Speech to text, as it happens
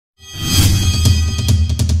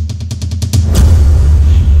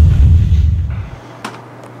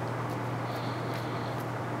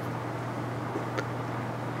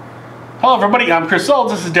Hello everybody, I'm Chris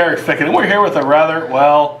Olds, this is Derek Ficken, and we're here with a rather,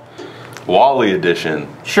 well... Wally edition.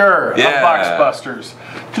 Sure, of Box Busters.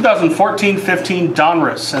 2014-15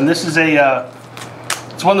 Donruss, and this is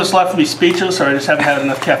it's one that's left me speechless, or I just haven't had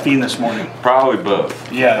enough caffeine this morning. Probably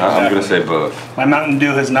both. Yeah, exactly. I'm going to say both. My Mountain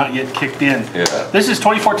Dew has not yet kicked in. Yeah. This is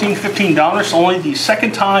 2014-15 Donruss, only the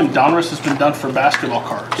second time Donruss has been done for basketball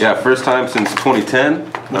cards. Yeah, first time since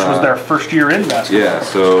 2010. Which was their first year in basketball. Yeah,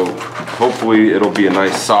 so hopefully it'll be a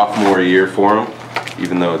nice sophomore year for them,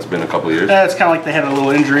 even though it's been a couple years. Yeah, it's kind of like they had a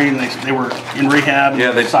little injury and they were in rehab,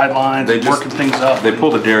 yeah, they sidelines, working things up. They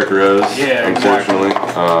pulled a Derrick Rose, yeah, unfortunately.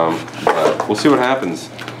 Exactly. But we'll see what happens.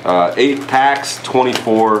 8 packs,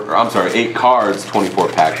 8 cards, 24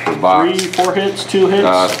 packs per box. 4 hits, 2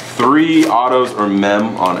 hits? 3 autos or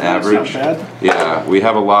mem on average. That's not bad. Yeah, we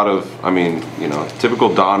have a lot of, typical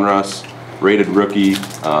Donruss, rated rookie,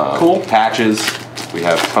 cool patches. We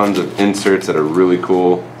have tons of inserts that are really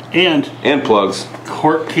cool. And plugs.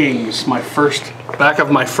 Court Kings, back of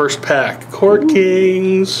my first pack. Court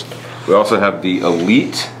Kings. We also have the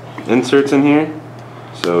Elite inserts in here.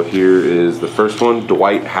 So here is the first one,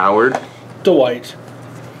 Dwight Howard. Dwight.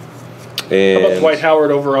 And how about Dwight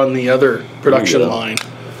Howard over on the other production line?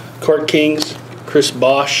 Court Kings, Chris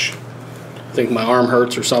Bosch. I think my arm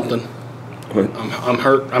hurts or something. What? I'm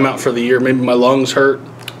hurt. I'm out for the year. Maybe my lungs hurt.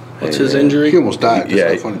 What's his injury? He almost died.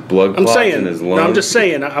 Yeah, blood clots in his lungs. No, I'm just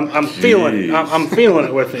saying. I'm feeling. I'm feeling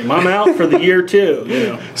it with him. I'm out for the year too. You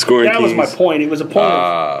know. Scoring that was my point. It was a point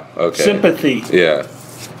of sympathy. Yeah.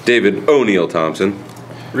 David O'Neal Thompson.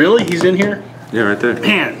 Really? He's in here? Yeah, right there.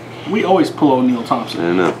 Man, we always pull O'Neal Thompson.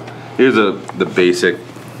 I know. Here's the basic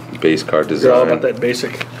base card design. They're all about that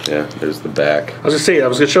basic. Yeah, there's the back. I was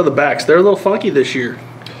gonna show the backs. They're a little funky this year.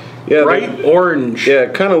 Yeah, bright orange. Yeah,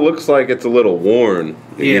 it kind of looks like it's a little worn.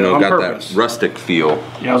 Yeah, got purpose. That rustic feel.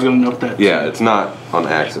 Yeah, I was gonna note that. Yeah, it's not on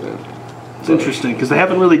accident. It's interesting because they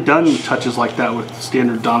haven't really done touches like that with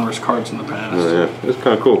standard Donruss cards in the past. Yeah, it's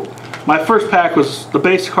kind of cool. My first pack was the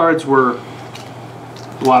base cards were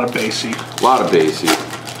a lot of basey. A lot of basey.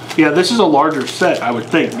 Yeah, this is a larger set, I would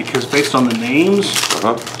think, because based on the names.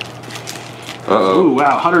 Ooh,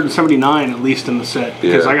 wow, 179 at least in the set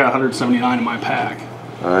because I got 179 in my pack.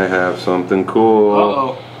 I have something cool.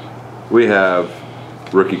 Uh-oh. We have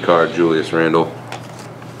rookie card Julius Randle.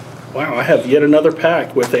 Wow, I have yet another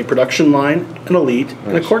pack with a production line, an Elite,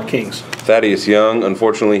 and a Court Kings. Thaddeus Young,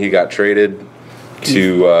 unfortunately, he got traded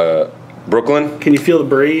to Brooklyn. Can you feel the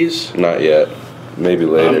breeze? Not yet. Maybe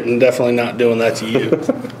later. I'm definitely not doing that to you.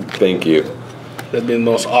 Thank you. That'd be the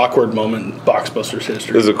most awkward moment in Box Busters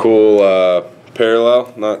history. This is a cool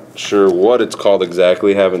parallel. Not sure what it's called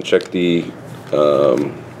exactly. Haven't checked the...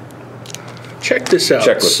 Check this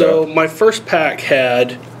out. So my first pack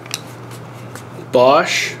had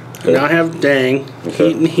Bosch, and now I have Dang,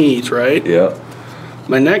 Heat and Heat, right? Yeah.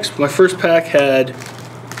 My first pack had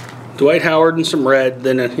Dwight Howard and some red,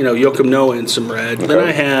 then Joakim Noah and some red. Then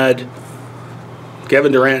I had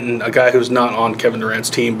Kevin Durant and a guy who's not on Kevin Durant's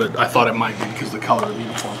team, but I thought it might be because of the color of the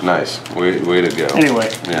uniform. Nice. Way to go. Anyway,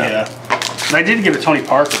 yeah. And I did get a Tony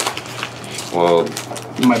Parker. Well,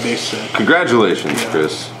 in my base set. Congratulations,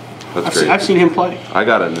 Chris. That's great. I've seen him play. I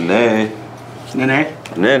got a Nene.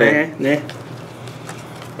 Nene.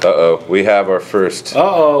 Uh-oh. We have our first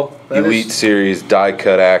Elite Series die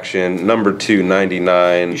cut action, number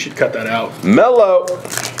 299. You should cut that out. Mellow.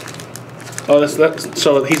 Oh,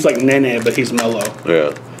 so he's like Nene, but he's mellow. Yeah.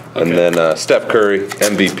 Okay. And then Steph Curry,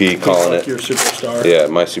 MVP, calling it. Your superstar. Yeah,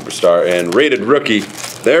 my superstar. And rated rookie,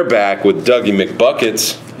 they're back with Dougie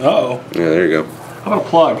McBuckets. Uh-oh. Yeah, there you go. How about a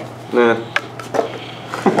plug? Nah.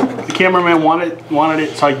 The cameraman wanted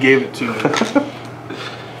it, so I gave it to him.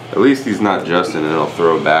 At least he's not Justin and he'll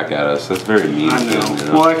throw it back at us. That's very mean. I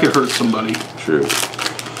know. Well, that could hurt somebody. True.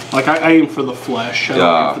 Like, I aim for the flesh. I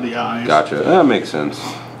don't aim for the eyes. Gotcha. That makes sense.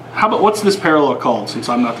 How about, what's this parallel called, since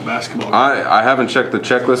I'm not the basketball guy? I haven't checked the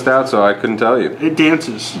checklist out, so I couldn't tell you. It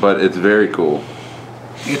dances. But it's very cool.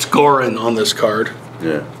 It's Goran on this card.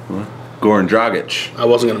 Yeah. Goran Dragic. I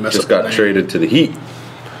wasn't going to mess up that name. Just got traded to the Heat.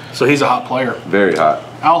 So he's a hot player. Very hot.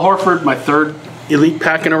 Al Horford, my third Elite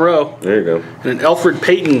pack in a row. There you go. And an Elfrid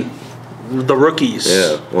Payton, the rookies.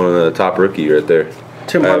 Yeah, one of the top rookie right there.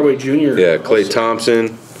 Tim Hardaway Jr. Yeah, Klay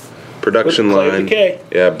Thompson, production line.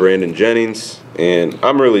 Yeah, Brandon Jennings. And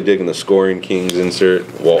I'm really digging the Scoring Kings insert.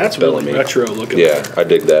 Walt That's Bellamy. Really retro looking. Yeah, I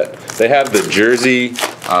dig that. They have the jersey,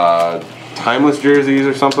 timeless jerseys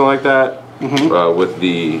or something like that. With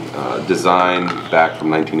the design back from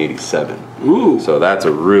 1987. Ooh. So that's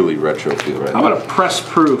a really retro feel right there. How about a press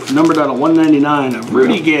proof, numbered out of 199 of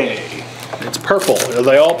Rudy Gay? It's purple. Are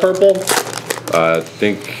they all purple? I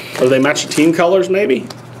think... Or they match the team colors, maybe?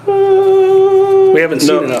 We haven't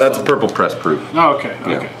seen enough. That's purple press proof. Oh, okay.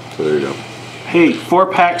 Okay. Yeah, so there you go. Hey,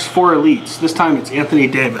 4 packs, 4 elites. This time it's Anthony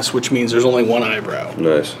Davis, which means there's only one eyebrow.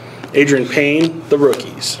 Nice. Adrian Payne, the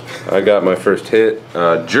rookies. I got my first hit.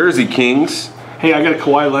 Jersey Kings. Hey, I got a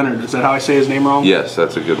Kawhi Leonard. Is that how I say his name wrong? Yes,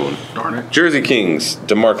 that's a good one. Darn it. Jersey Kings,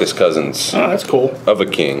 DeMarcus Cousins. Oh, that's cool. Of a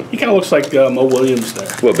king. He kind of looks like Mo Williams there.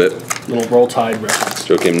 A little bit. Little Roll Tide reference.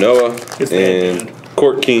 Joakim Noah. It's and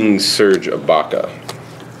Court Kings, Serge Ibaka.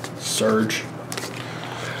 Serge.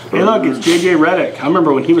 Hey, look, it's JJ Redick. I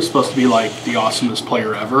remember when he was supposed to be like the awesomest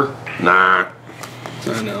player ever. Nah.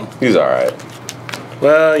 I know. He's all right.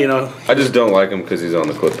 Well, you know. I just don't like him because he's on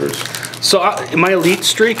the Clippers. So my elite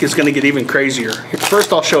streak is going to get even crazier.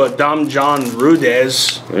 First, I'll show a Dom John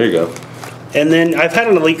Rudez. There you go. And then I've had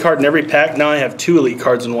an elite card in every pack. Now I have 2 elite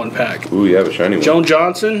cards in one pack. Ooh, you have a shiny one. Joan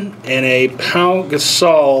Johnson and a Pau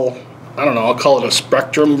Gasol. I don't know. I'll call it a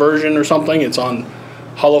Spectrum version or something. It's on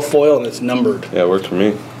hollow foil and it's numbered. Yeah, it works for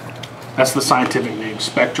me. That's the scientific name,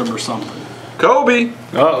 Spectrum or something. Kobe.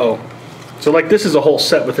 Uh-oh. So like this is a whole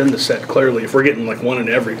set within the set. Clearly, if we're getting like one in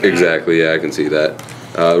every pack. Exactly. Yeah, I can see that.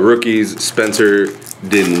 Rookies, Spencer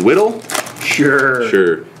Dinwiddie. Sure.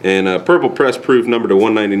 Sure. And purple press proof number to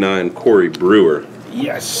 199, Corey Brewer.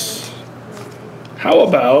 Yes. How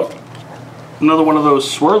about another one of those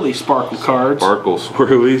swirly sparkle cards? Sparkle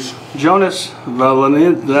swirlies. Jonas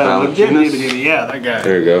Valanciunas. Yeah, that guy.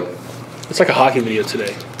 There you go. It's like a hockey video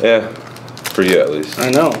today. Yeah, for you at least. I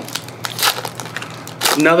know.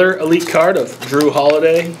 Another elite card of Drew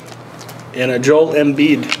Holiday and a Joel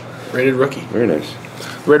Embiid rated rookie. Very nice.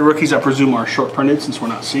 Red rookies, I presume, are short printed since we're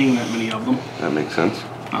not seeing that many of them. That makes sense.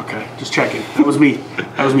 Okay, just checking. That was me.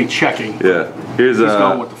 That was me checking. Yeah. Here's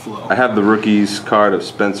going with the flow. I have the rookies card of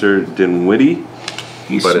Spencer Dinwiddie.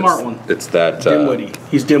 He's a smart one. It's that Dinwiddie.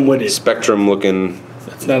 He's dim-witted. Spectrum looking.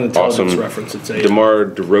 It's not an intelligence awesome reference. It's a DeMar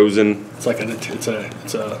DeRozan. It's like it's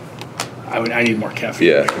a. I need more caffeine.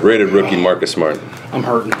 Yeah. Rated rookie Marcus Smart. I'm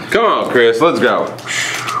hurting. Come on, Chris. Let's go.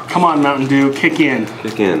 Come on, Mountain Dew. Kick in.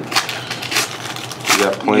 Kick in.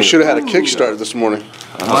 You should have had a kickstart this morning.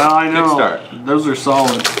 Well, I know. Kickstart. Those are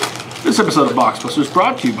solid. This episode of Boxbusters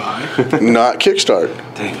brought to you by. Not kickstart.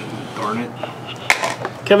 Dang. Darn it.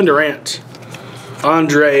 Kevin Durant.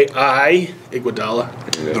 Andre Iguodala.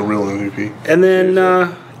 The real MVP. And then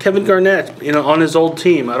Kevin Garnett, on his old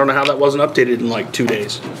team. I don't know how that wasn't updated in like 2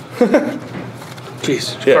 days.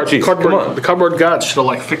 Jeez. Yeah, come on. The cardboard gods should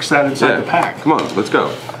have fixed that inside the pack. Come on, let's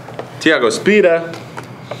go. Thiago Spida.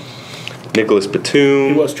 Nicholas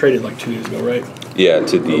Batum. He was traded like 2 days ago, right? Yeah,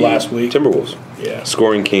 to the last week. Timberwolves. Yeah.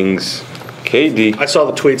 Scoring Kings. KD. I saw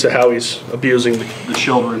the tweets of how he's abusing the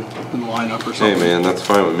children in the lineup or something. Hey, man, that's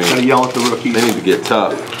fine with me. Gonna yell at the rookies. They need to get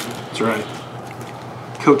tough. That's right.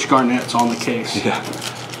 Coach Garnett's on the case. Yeah.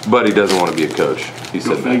 But he doesn't want to be a coach. He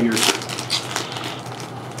Go said figure.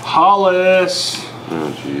 Hollis.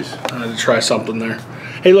 Oh, jeez. I had to try something there.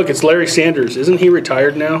 Hey, look, it's Larry Sanders. Isn't he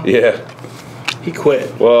retired now? Yeah. He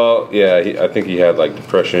quit. Well, yeah, I think he had like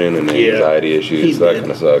depression and anxiety issues. That kind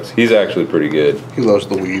of sucks. He's actually pretty good. He loves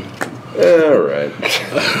the weed. All right.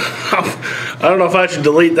 I don't know if I should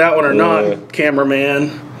delete that one or not,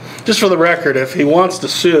 cameraman. Just for the record, if he wants to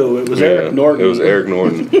sue, it was Eric Norton. It was Eric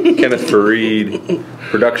Norton. Kenneth Fareed.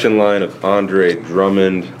 Production line of Andre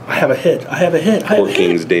Drummond. I have a hit. Court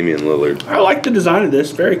Kings, Damian Lillard. I like the design of this.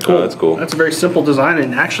 Very cool. Oh, that's cool. That's a very simple design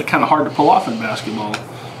and actually kind of hard to pull off in basketball.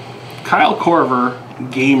 Kyle Korver,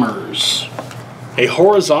 Gamers. A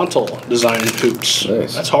horizontal design in hoops.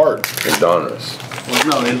 Nice. That's hard. And Donruss.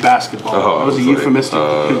 Well, no, in basketball. Oh, that was a like, euphemistic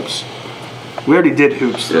hoops. We already did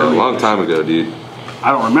hoops. Yeah, a long time ago, dude.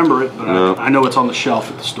 I don't remember it, but No. I know it's on the shelf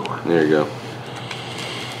at the store. There you go.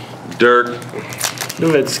 Dirk.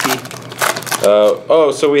 Nowitzki.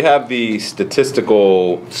 So we have the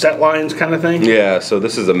statistical Set lines kind of thing? Yeah, so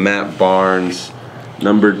this is a Matt Barnes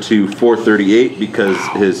numbered to 438 because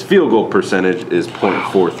his field goal percentage is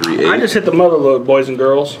 .438. I just hit the mother load, boys and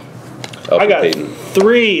girls. I got Payton.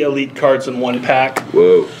 3 elite cards in one pack.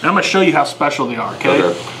 Whoa. And I'm going to show you how special they are,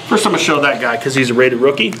 okay? First, I'm going to show that guy because he's a rated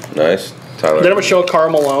rookie. Nice. Tyler. Then I'm going to show a Karl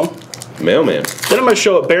Malone. Mailman. Then I'm going to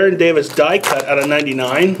show a Baron Davis die cut out of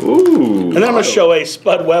 99. Ooh. And then I'm going to show a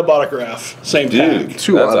Spud Webb autograph. Same Dude, pack.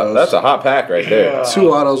 Two autos. that's a hot pack right there. Yeah. 2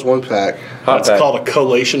 autos, 1 pack. Hot That's pack. called a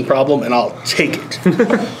collation problem, and I'll take it.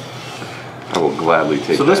 I will gladly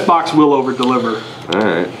take So that. this box will over-deliver. All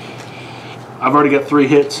right. I've already got 3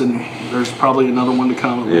 hits, and there's probably another one to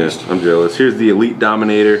come at least. I'm jealous. Here's the Elite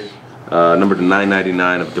Dominator, number to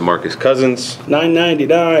 999 of DeMarcus Cousins.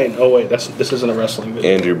 $9.99. Oh wait, this isn't a wrestling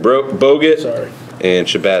video. Andrew Bogut. Sorry. And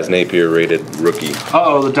Shabazz Napier rated rookie.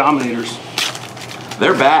 Uh-oh, the Dominators.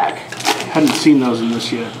 They're back. Hadn't seen those in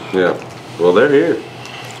this yet. Yeah. Well, they're here.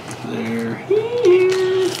 They're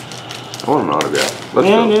here. I want an autograph. Let's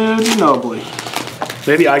go. Manu Ginobili.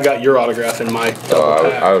 Maybe I got your autograph in my double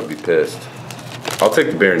pack. I would be pissed. I'll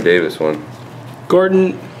take the Baron Davis one.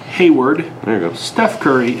 Gordon Hayward. There you go. Steph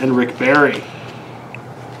Curry and Rick Barry.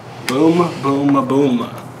 Boom, boom, boom.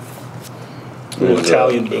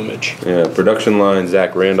 Italian boomage. Yeah, production line,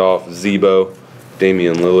 Zach Randolph, Zebo,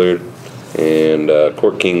 Damian Lillard, and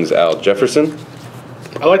Court Kings, Al Jefferson.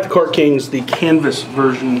 I like the Court Kings, the canvas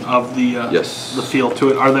version of the the feel to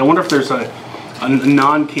it. I wonder if there's a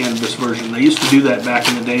non-canvas version. They used to do that back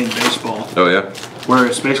in the day in baseball. Oh, yeah? Where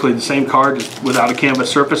it's basically the same card just without a canvas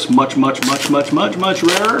surface, much rarer.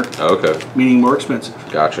 Oh, okay. Meaning more expensive.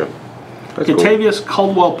 Gotcha. That's Contavious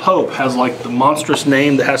Caldwell Pope has like the monstrous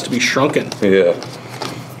name that has to be shrunken. Yeah.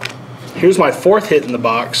 Here's my fourth hit in the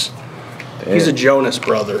box. Damn. He's a Jonas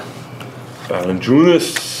brother.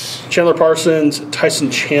 Jonas. Chandler Parsons, Tyson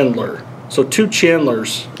Chandler. So 2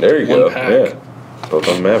 Chandlers. There you go. Pack. Yeah. Both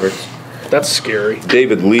on Mavericks. That's scary.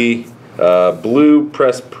 David Lee. Blue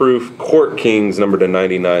press proof Court Kings number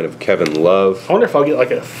 /99 of Kevin Love. I wonder if I'll get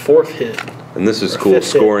like a 4th hit. And this is cool.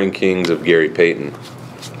 Scoring Kings of Gary Payton.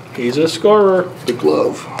 He's a scorer. The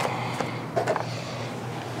glove.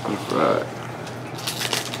 Right.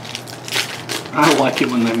 I like it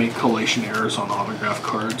when they make collation errors on autograph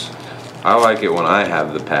cards. I like it when I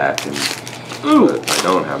have the pack and but I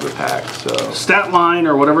don't have the pack. So stat line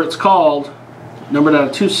or whatever it's called, numbered out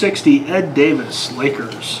of 260. Ed Davis,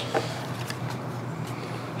 Lakers.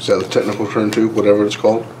 Is that the technical term too? Whatever it's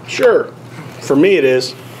called. Sure. For me, it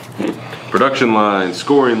is. Production line,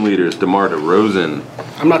 scoring leaders, DeMar DeRozan.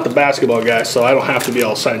 I'm not the basketball guy, so I don't have to be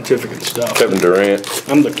all scientific and stuff. Kevin Durant.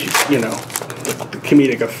 I'm the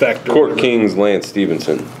comedic effect. Court Kings, Lance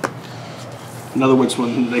Stevenson. In other words,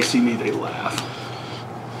 when they see me, they laugh.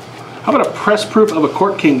 How about a press proof of a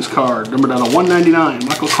Court Kings card, numbered out of 199,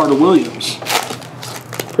 Michael Carter Williams.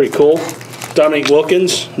 Pretty cool. Dominique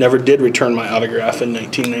Wilkins never did return my autograph in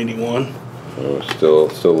 1991. Oh, still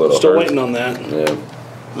a little. Still hurt. waiting on that. Yeah.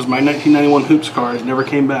 It was my 1991 Hoops card. It never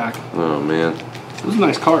came back. Oh, man. It was a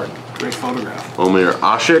nice card. Great photograph. Omer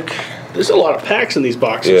Ashik. There's a lot of packs in these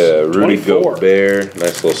boxes. Yeah, Rudy 24. Gobert.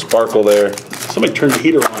 Nice little sparkle there. Somebody turned the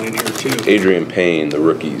heater on in here, too. Adrian Payne, the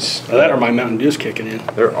rookies. Now that or my Mountain Dew's kicking in.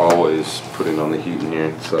 They're always putting on the heat in here.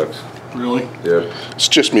 It sucks. Really? Yeah. It's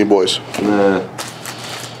just me, boys. Nah.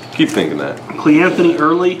 Keep thinking that. Cleanthony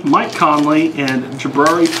Early, Mike Conley, and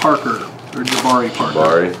Jabari Parker. Or Jabari Parker.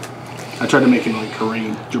 Jabari. I tried to make him like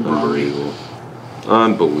Kareem. Jabari.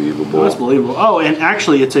 Unbelievable. That's believable. Oh, and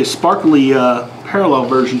actually, it's a sparkly parallel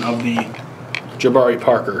version of the Jabari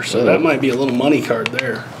Parker. So that might be a little money card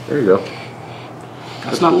there. There you go.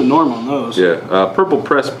 That's not cool. The norm on those. Yeah. Purple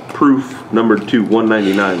press proof number 2,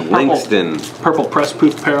 199. Langston. Purple press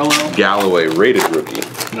proof parallel. Galloway rated rookie.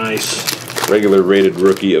 Nice. Regular rated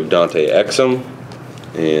rookie of Dante Exum.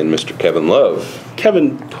 And Mr. Kevin Love.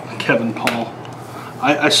 Kevin Paul.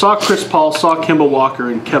 I saw Chris Paul, saw Kemba Walker,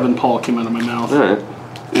 and Kevin Paul came out of my mouth. All right.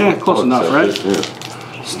 Yeah, close enough, right?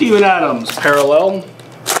 Yeah. Steven Adams, parallel.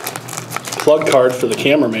 Plug card for the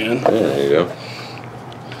cameraman. Yeah, there you go.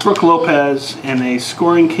 Brooke Lopez, and a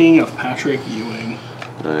scoring king of Patrick Ewing.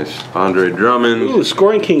 Nice. Andre Drummond. Ooh,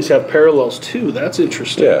 scoring kings have parallels too. That's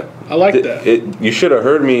interesting. Yeah. I like that. You should have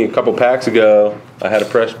heard me a couple packs ago. I had a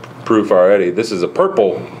press proof already. This is a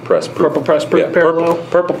purple press proof. Purple press proof parallel?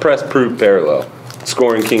 Purple press proof parallel.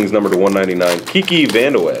 Scoring Kings number /199. Kiki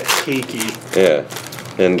Vandeweghe. Kiki. Yeah.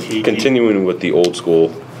 And continuing with the old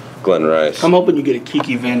school Glenn Rice. I'm hoping you get a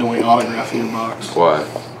Kiki Vandeweghe autograph in your box. Why?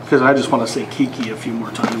 Because I just want to say Kiki a few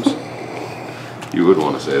more times. You would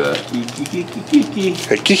want to say that. Kiki.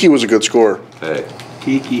 Hey, Kiki was a good scorer. Hey.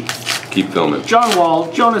 Kiki. Keep filming. John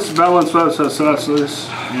Wall, Jonas Valanciunas,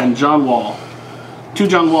 and John Wall. 2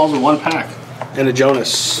 John Walls in 1 pack. And a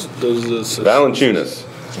Jonas. Valanciunas.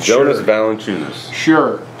 Jonas Valanciunas.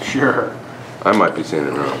 Sure. I might be saying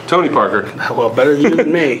it wrong. Tony Parker. Well, better you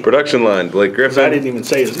than me. Production line, Blake Griffin. I didn't even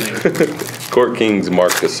say his name. Court Kings,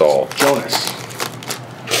 Marc Gasol. Jonas.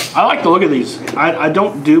 I like the look of these. I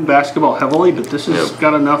don't do basketball heavily, but this has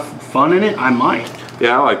got enough fun in it. I might.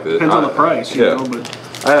 Yeah, I like this. Depends on the price, you know. But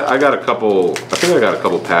I got a couple. I think I got a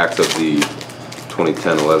couple packs of the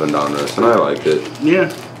 2010-11 Donruss, and I liked it. Yeah.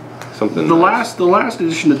 Something. The nice. last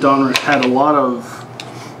edition of Donruss had a lot of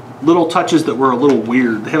little touches that were a little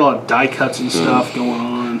weird. They had a lot of die cuts and stuff going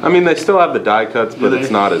on. I mean, they still have the die cuts, but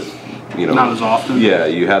it's not as not as often. Yeah,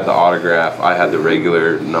 you had the autograph. I had the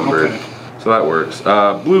regular number. Okay. So that works.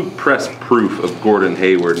 Blue press proof of Gordon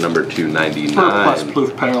Hayward, number 299. Plus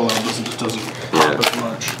proof parallel doesn't pop as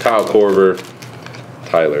much. Kyle Korver,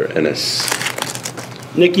 Tyler Ennis.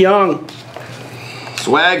 Nick Young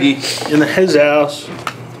Swaggy. in his house.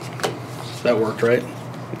 That worked, right?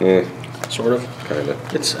 Yeah, Sort of. kind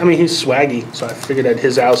of. It's. I mean, he's swaggy, so I figured I'd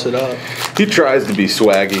his house it up. He tries to be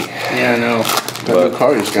swaggy. Yeah, I know. That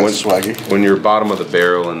Macari's got swaggy. When you're bottom of the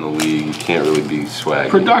barrel in the league, you can't really be swaggy.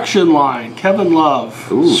 Production line, Kevin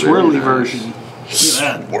Love, Ooh, swirly very nice. version. Look at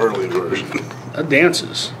that. Whirly version. That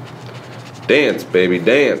dances. Dance, baby,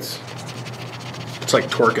 dance. It's like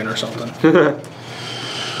twerking or something.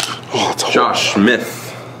 Oh, it's Josh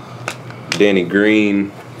Smith, Danny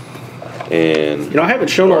Green, and You know, I haven't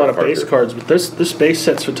shown a lot of Parker. base cards, but this base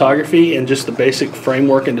set's photography and just the basic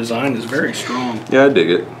framework and design is very strong. yeah, I dig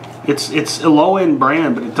it. It's a low end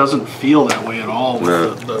brand, but it doesn't feel that way at all with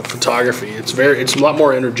No. the photography. It's a lot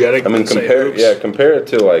more energetic. I mean, than, say, compare Hoops. compare it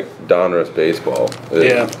to like Donruss baseball.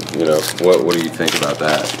 Yeah. You know, what do you think about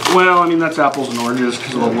that? Well, I mean that's apples and oranges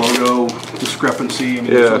because of the logo discrepancy. I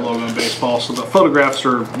mean, there's Yeah. a logo in baseball, so the photographs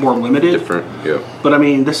are more limited. Different, yeah. But I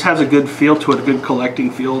mean, this has a good feel to it, a good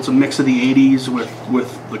collecting feel. It's a mix of the '80s with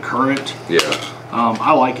the current. Yeah,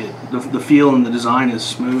 I like it. The feel and the design is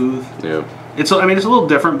smooth. yeah. It's a little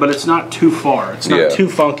different, but it's not too far. It's not Yeah. too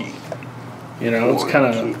funky. You know, it's kind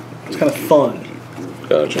of fun. And I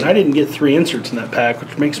Gotcha. didn't get 3 inserts in that pack,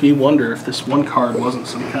 which makes me wonder if this one card wasn't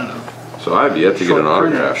some kind of So I have yet to get short an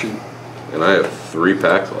print autograph, action. and I have 3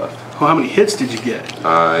 packs left. Well, how many hits did you get?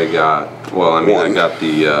 I got I got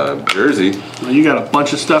the jersey, Well, you got a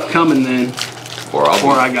bunch of stuff coming then, or I'll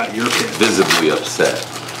or be I got your hit. visibly upset.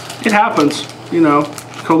 It happens, you know.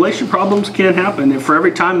 Collation problems can happen. And for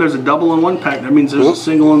every time there's a double in one pack, that means there's a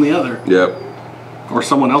single in the other, Yep. or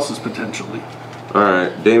someone else's potentially. All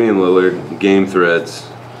right, Damian Lillard, game threads.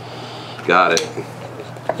 Got it.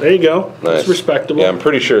 There you go. Nice. It's respectable. Yeah, I'm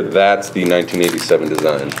pretty sure that's the 1987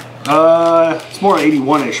 design. It's more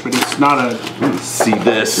 81-ish, but it's not a. See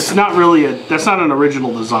this? It's not really a. That's not an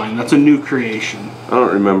original design. That's a new creation. I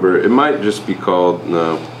don't remember. It might just be called,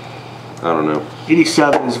 no, I don't know.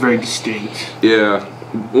 87 is very distinct. Yeah,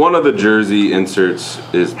 one of the jersey inserts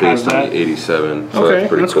is based on that? the 87. So Okay, that's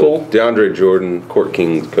pretty that's cool. cool. DeAndre Jordan, Court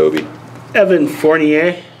Kings, Kobe. Evan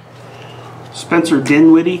Fournier. Spencer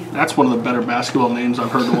Dinwiddie. That's one of the better basketball names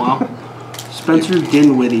I've heard in a while. Spencer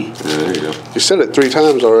Dinwiddie. Yeah, there you go. You said it 3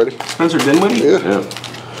 times already. Spencer Dinwiddie? Yeah.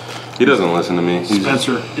 Yeah. He doesn't listen to me. He's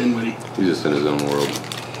Spencer Dinwiddie. just in his own world.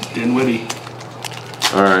 Dinwiddie.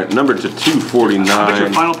 All right, number to I bet your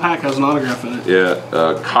 249. final pack has an autograph in it.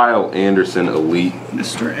 Yeah, Kyle Anderson, Elite.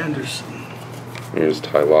 Mr. Anderson. Here's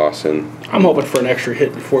Ty Lawson, I'm hoping for an extra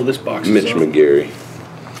hit before this box Mitch is up. McGarry.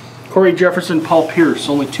 Corey Jefferson, Paul Pierce.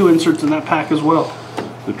 Only 2 inserts in that pack as well.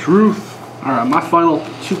 The truth. All right, my final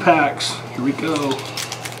 2 packs. Here we go.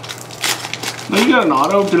 Now you got an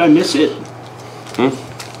auto. Did I miss it?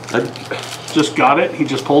 I Just got it. He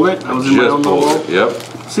just pulled it. I was in my just own pulled world. it.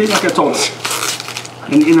 Yep. See, like I told you.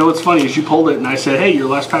 And you know what's funny is you pulled it and I said, hey, your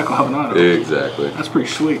last pack will have an auto. Exactly. That's pretty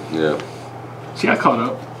sweet. Yeah. See, I caught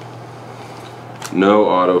up. No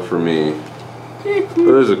auto for me. But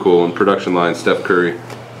there's a cool one. Production line, Steph Curry.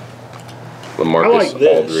 LaMarcus I like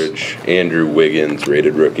this. Aldridge. Andrew Wiggins,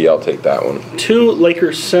 rated rookie. I'll take that one. 2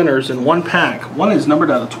 Lakers centers in 1 pack. One is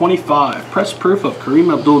numbered out of 25. Press proof of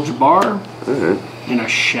Kareem Abdul-Jabbar and a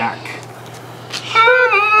Shaq.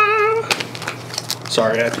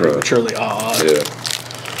 Sorry, I had to prematurely Yeah.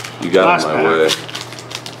 You got Last it my pack. way.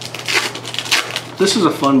 This is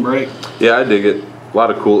a fun break. Yeah, I dig it. A lot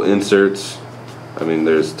of cool inserts. I mean,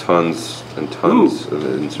 there's tons and tons of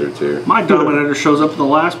inserts here. My Dominator shows up in the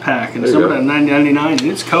last pack, and it's There you numbered at 999,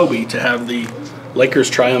 and it's Kobe to have the Lakers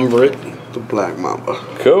triumvirate. The Black Mamba.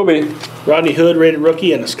 Kobe. Rodney Hood, rated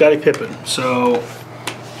rookie, and a Scottie Pippen. So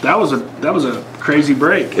that was a crazy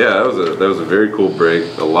break. Yeah, that was a very cool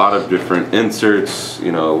break. A lot of different inserts.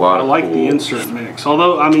 You know, a lot I of like cool. the insert mix.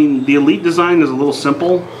 Although, I mean, the elite design is a little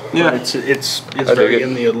simple. Yeah. but it's dig very it.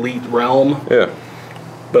 in the elite realm. Yeah,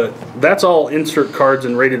 But that's all insert cards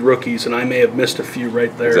and rated rookies, and I may have missed a few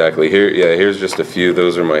right there. exactly. Here's just a few.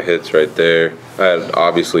 Those are my hits right there. I had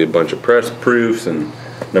obviously a bunch of press proofs and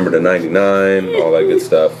number to 99, all that good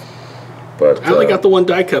stuff. But I only got the 1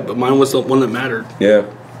 die cut, but mine was the one that mattered. yeah,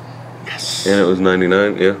 Yes. and it was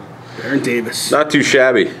 99. Yeah, Baron Davis. not too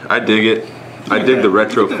shabby. I dig it. I dig the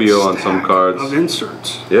retro Look at that feel on some stack cards. of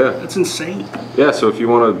inserts. Yeah, That's insane. yeah. So if you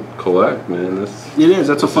want to collect, man, this. It is.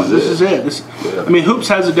 That's a fun. is This it. is it. This. Yeah. I mean, Hoops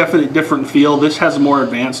has a definite different feel. This has more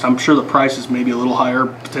advanced. I'm sure the price is maybe a little higher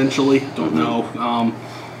potentially. Don't know.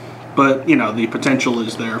 But you know, the potential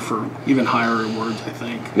is there for even higher rewards, I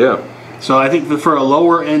think. Yeah, So I think that for a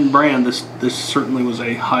lower end brand, this certainly was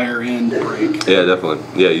a higher end break. yeah, definitely.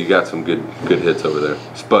 Yeah, you got some good hits over there.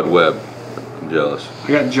 Spud Webb, jealous. I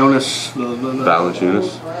got Jonas.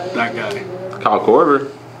 Valanciunas. That guy. Kyle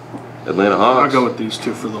Korver. Atlanta Hawks. I'll go with these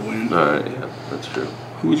two for the win. All right, yeah, that's true.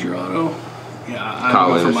 Who's your auto? Yeah,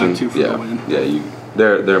 Kyle I'll go for Anderson. my two for yeah, the win.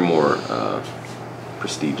 yeah. They're more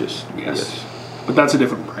prestigious. Yes. But that's a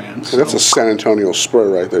different brand. So that's a San Antonio Spur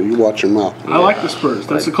right there. You watch your mouth. I like the Spurs.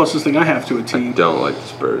 That's the closest thing I have to a team. I don't like the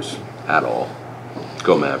Spurs at all.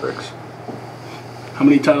 Go Mavericks. How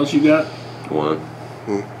many titles you got? 1.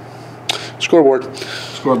 Scoreboard.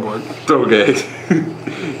 Scoreboard. Okay.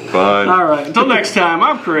 Fine. All right. Until next time,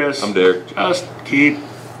 I'm Chris. I'm Derek. Just keep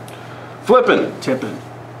Flipping. tipping.